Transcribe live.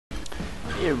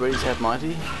Hey everybody's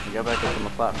halfmonty. We got back up on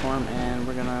the platform and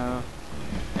we're gonna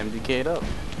MDK it up.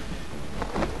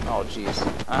 Oh jeez.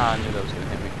 Ah, I knew that was gonna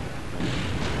hit me.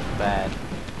 Bad.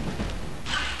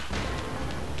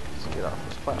 Let's get off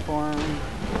this platform.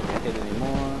 Don't get hit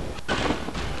anymore.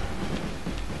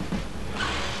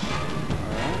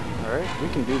 Alright, we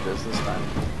can do this time.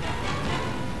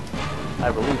 I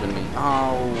believe in me.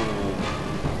 Oh.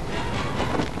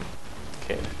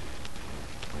 Okay.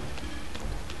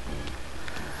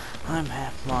 I'm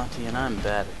halfmonty and I'm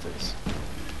bad at this.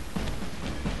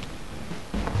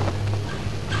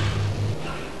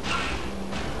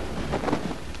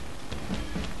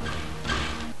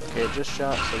 Okay, it just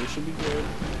shot, so we should be good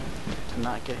to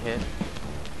not get hit.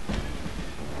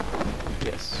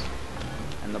 Yes.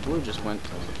 And the blue just went,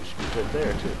 so we should be good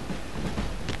there too.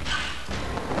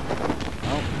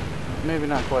 Oh, maybe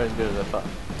not quite as good as I thought.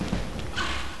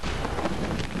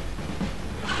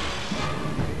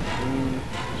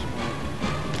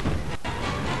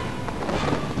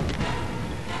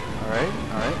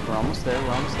 Alright, we're almost there,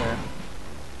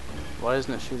 Why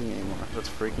isn't it shooting anymore? That's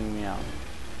freaking me out.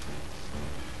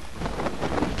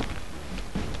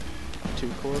 Too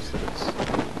close that it's...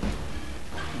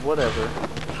 whatever.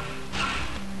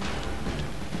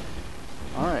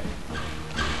 Alright.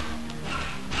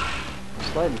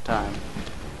 Sliding time.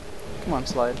 Come on,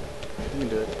 slide. You can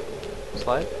do it.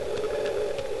 Slide?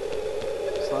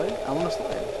 Slide? I want to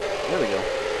slide. There we go.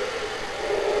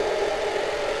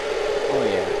 Oh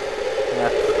yeah.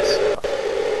 That's this stuff.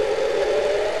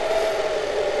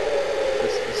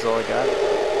 This is all I got.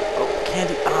 Oh,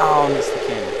 candy! Oh, I missed the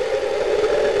candy.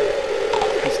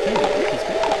 He's candy. He's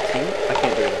candy. I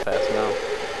can't do it fast now.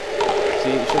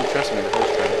 See, you should have trusted me the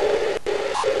first time.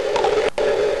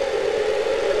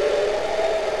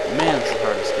 Man, this is the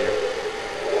hardest here.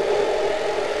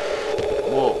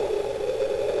 Whoa.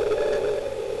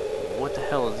 What the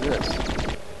hell is this?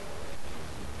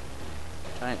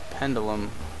 Giant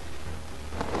pendulum.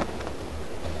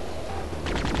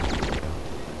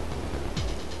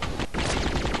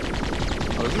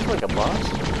 Oh, is this like a boss?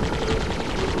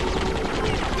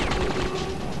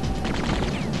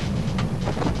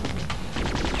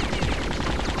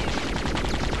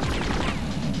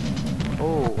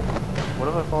 Oh, what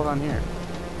if I fall down here?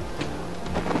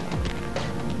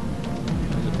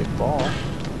 There's a big ball.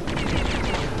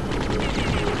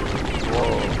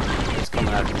 Whoa, it's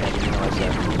coming after me, I didn't realize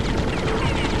that.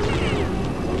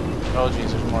 Oh jeez,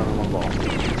 there's more than one ball.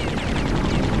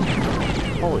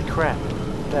 Holy crap,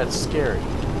 that's scary.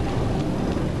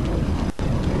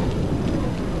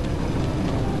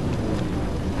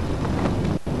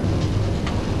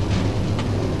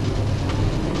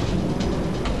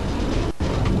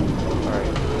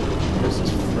 Alright, this is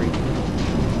freaking.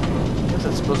 I guess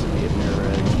it's supposed to be a mirror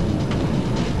edge.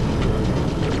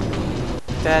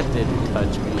 That didn't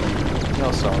touch me.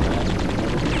 Y'all saw that.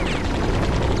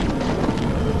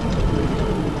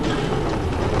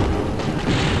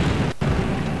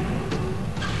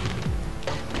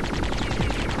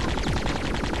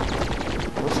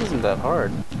 This isn't that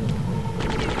hard.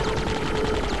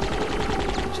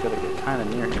 Just gotta get kinda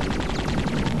near him.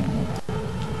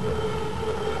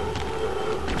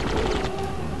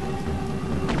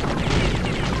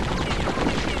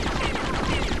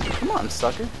 Come on,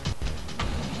 sucker.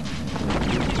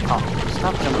 Oh,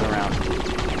 stop jumping around.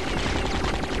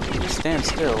 Just stand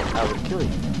still, I would kill you.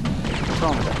 What's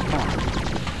wrong with that? Come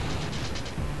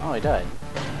on. Oh, he died.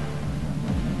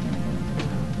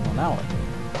 Well, now what?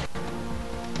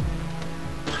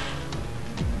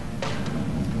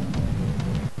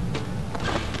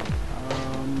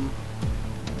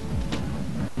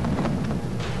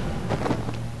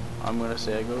 I'm gonna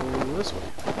say I go this way.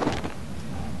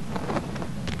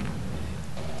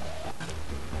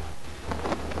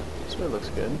 This way looks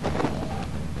good.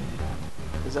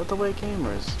 Is that the way it came,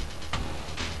 or is...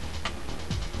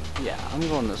 yeah, I'm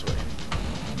going this way.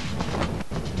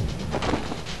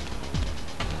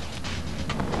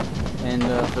 And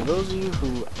for those of you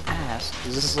who asked,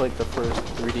 is this like the first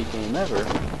 3D game ever?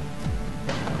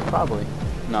 Probably.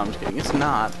 No, I'm just kidding. It's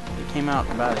not. It came out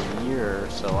about a year or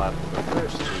so after the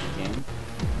first 3D game.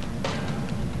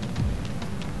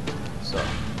 So,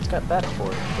 it's got that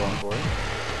for it, going for it.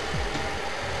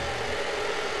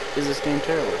 Is this game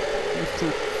terrible?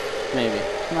 Maybe.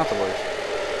 Not the worst.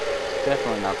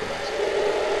 Definitely not the best.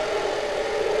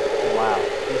 Wow,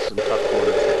 this is some tough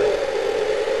corners.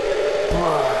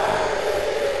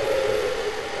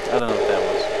 I don't know what that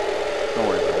was. Don't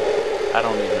worry about it. I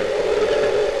don't need medical attention.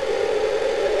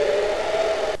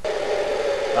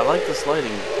 I like the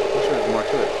sliding. I'm sure there's more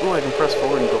to it. Ooh, I can press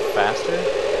forward and go faster?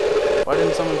 Why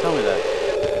didn't someone tell me that?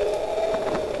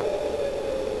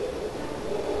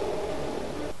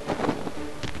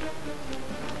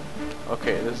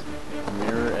 Okay, this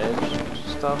mirror edge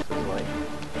stuff is like,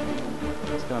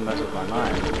 it's gonna mess with my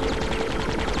mind.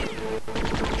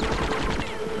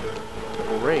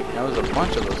 Great, now there's a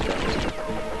bunch of those guys.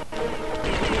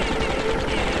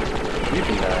 You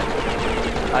can die.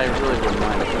 I really wouldn't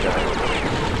mind if you died.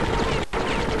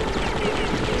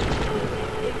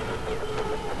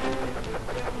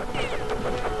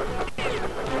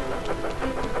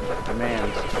 Man,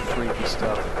 it's freaky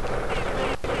stuff.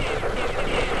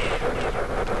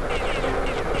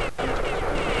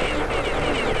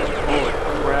 Holy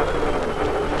crap.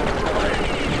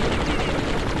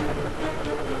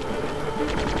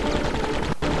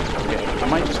 Okay, I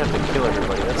might just have to kill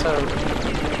everybody. That's how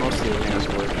most of the arenas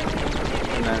work.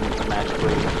 And then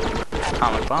magically,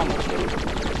 atomic bomb will show.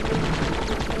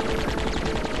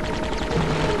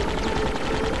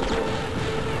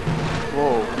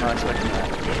 Whoa, not expecting that.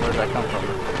 Where did that come from?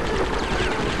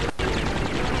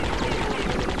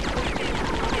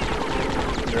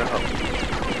 You're a help.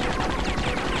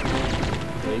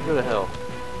 Yeah, you go to hell.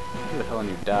 You go to hell and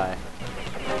you die.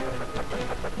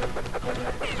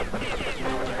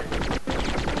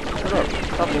 Shut up.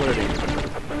 Stop alerting.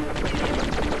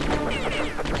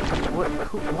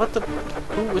 What the?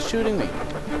 Who was shooting me?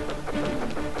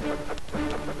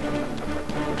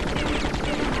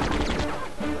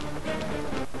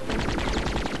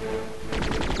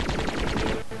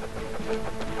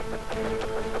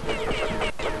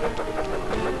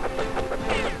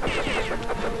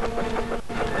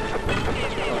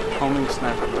 Homing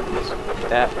sniper weapons.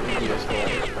 That would be useful.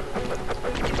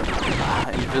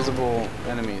 Invisible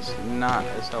enemies. Not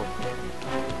as helpful.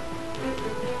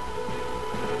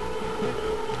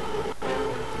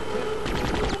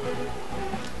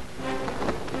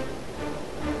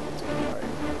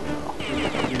 Alright.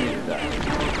 You need to die.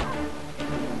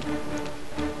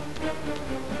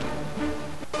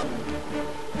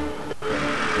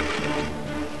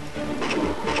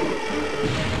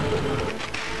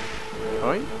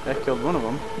 Alright, that killed one of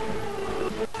them.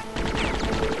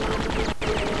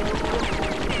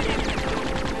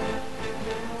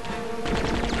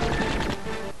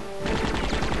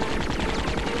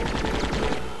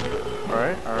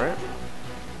 Alright.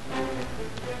 I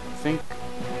think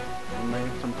we're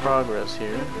making some progress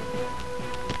here.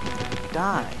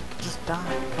 Die! Just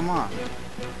die! Come on!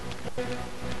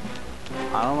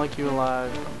 I don't like you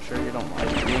alive. I'm sure you don't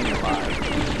like being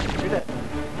alive. You're dead.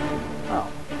 Oh.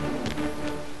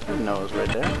 I didn't know it was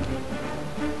right there.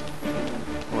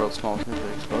 World's smallest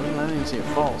nuclear explosion. I didn't even see it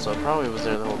fall, so it probably was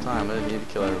there the whole time. I didn't need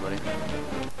to kill everybody.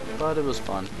 But it was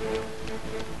fun.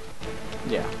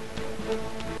 Yeah.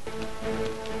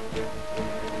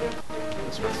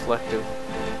 This reflective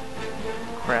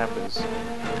crap is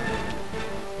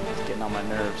getting on my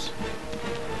nerves.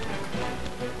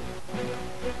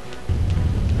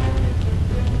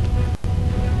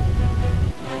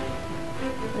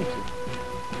 Thank you.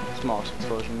 Smallest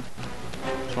explosion.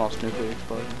 Smallest nuclear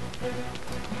explosion.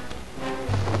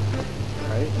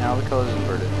 Alright, now the color's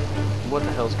inverted. What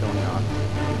the hell's going on?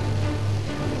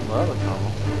 Well, that looks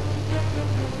normal.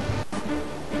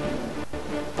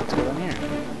 Let's go down here.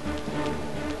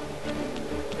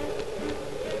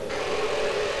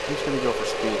 I'm just gonna go for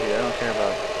speed here. I don't care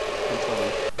about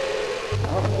controlling.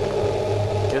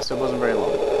 Oh. Guess it wasn't very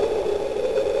long.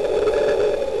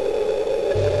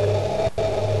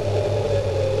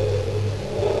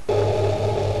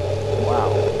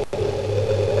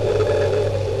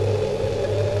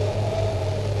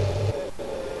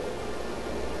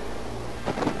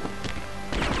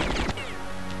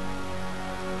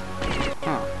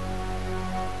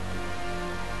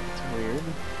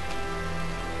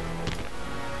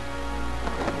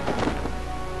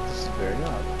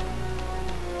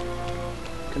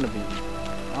 Gonna be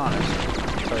honest,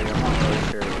 I'll tell you, I'm not really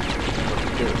sure what to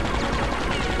do.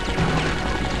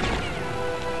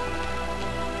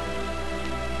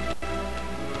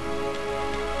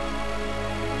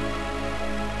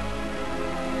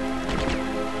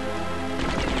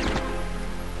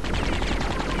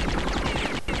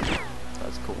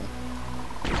 That's cool.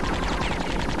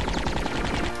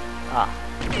 Ah.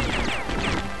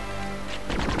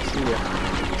 See ya.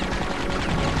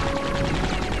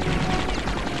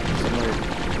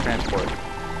 Transport.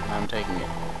 I'm taking it.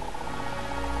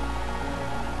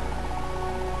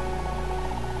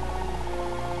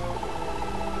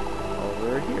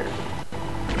 Over here.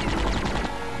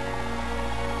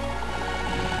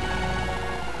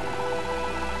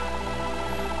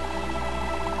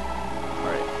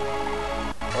 Alright.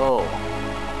 Oh.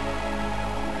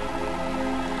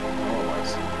 Oh, I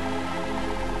see.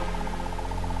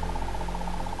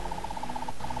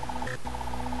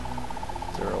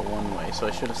 Is there a one way, so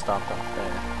I should have stopped off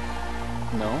there.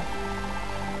 No?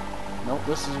 Nope,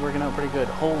 this is working out pretty good.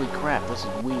 Holy crap, this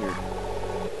is weird.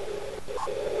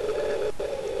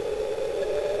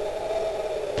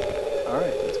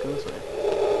 Alright, let's go this way.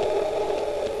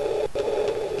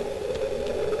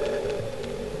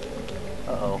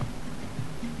 Uh-oh.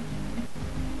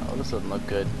 Oh, this doesn't look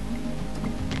good.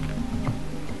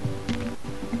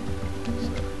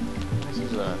 This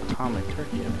is an atomic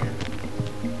turkey up here.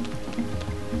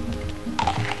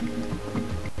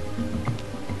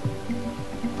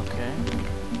 Okay.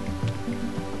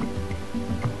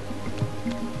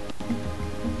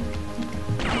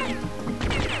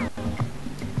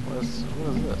 What is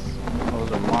this? Oh,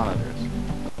 those are monitors.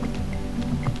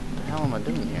 What the hell am I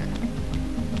doing here?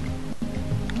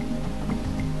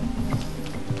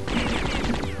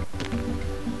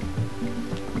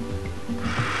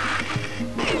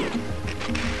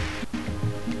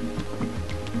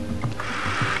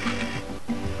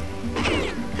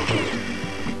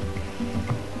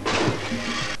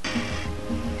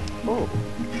 Oh,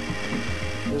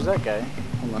 there's that guy.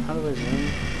 Hold on, how do I zoom?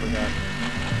 Forgot.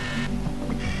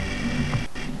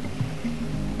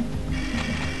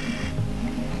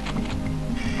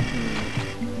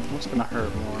 What's gonna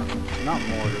hurt more? Not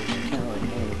mortars. You can't really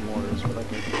aim with mortars, but I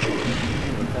can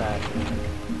aim with that.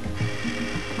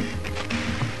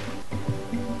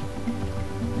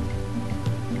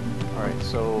 Alright,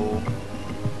 so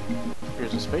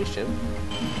here's a spaceship.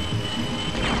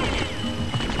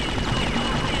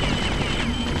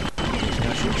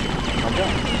 Shoot you. I'm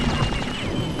done.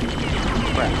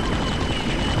 Crap.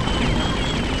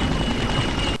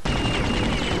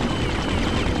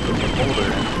 Put the boulder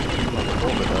in. What the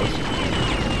boulder does.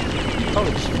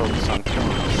 Probably just focus on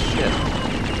killing this shit.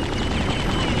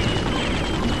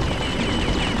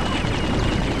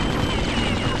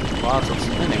 Lots of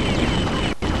spinning.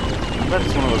 I bet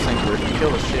it's one of those things where if you kill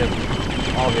the ship,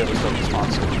 all the other stuff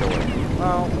spawns to kill it.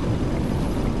 Well,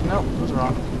 nope, I was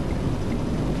wrong.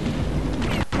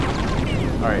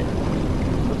 Alright,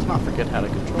 let's not forget how to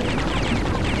control it.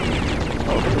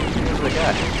 Oh, here's the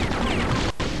guy.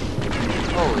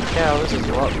 Holy cow, this is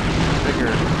a lot bigger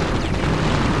of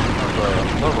a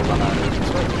level than I was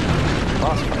expecting.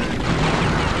 Boss fight.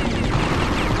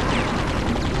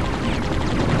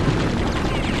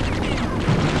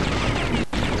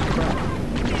 Crap.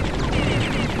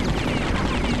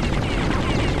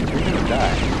 You're gonna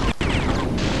die.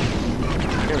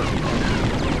 Careful.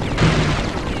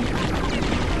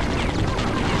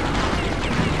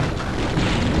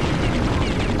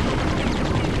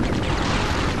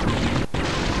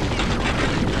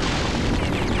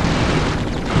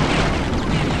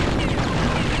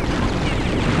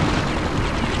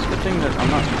 That I'm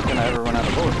not gonna ever run out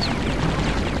of bullets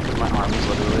because my arm is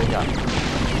literally a gun.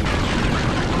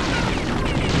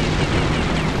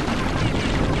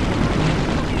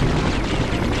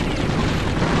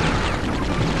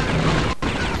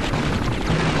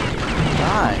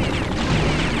 Die.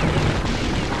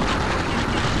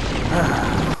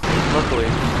 Luckily,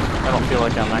 I don't feel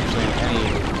like I'm actually in any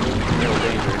real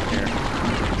danger here.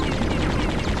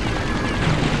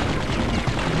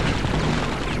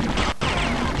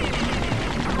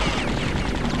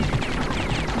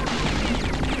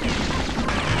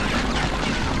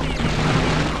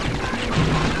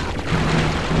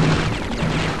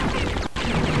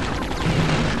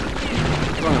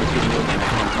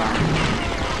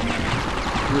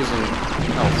 Using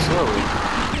health slowly.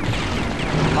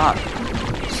 I'm not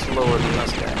slower than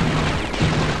this guy.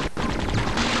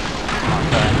 Come on,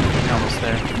 guy. You're almost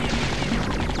there.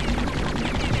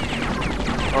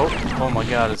 Oh my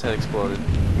god, his head exploded.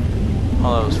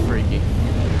 Oh, that was freaky.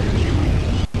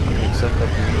 Except up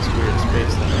in this weird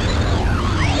space thing.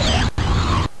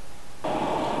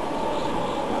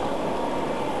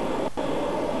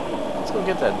 Let's go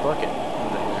get that bucket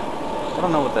over here. I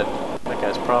don't know what that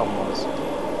guy's problem was.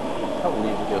 Probably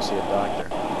need to go see a doctor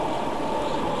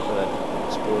for that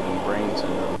exploding brain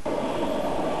syndrome.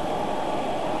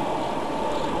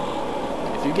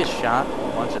 If you get shot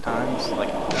a bunch of times,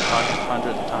 like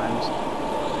hundreds of times,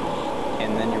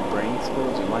 and then your brain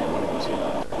explodes, you might want to go see a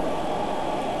doctor.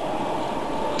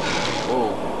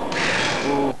 Whoa.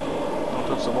 Whoa. Don't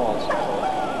touch the walls.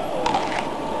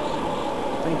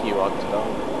 Thank you,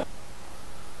 Octodog.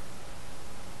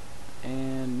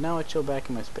 And now I chill back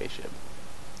in my spaceship.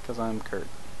 Because I'm Kurt.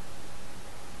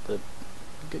 The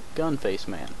gun face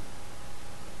man.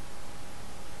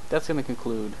 That's going to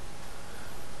conclude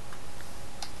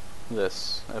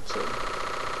this episode.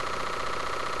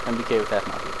 MDK with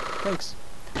halfmonty. Thanks.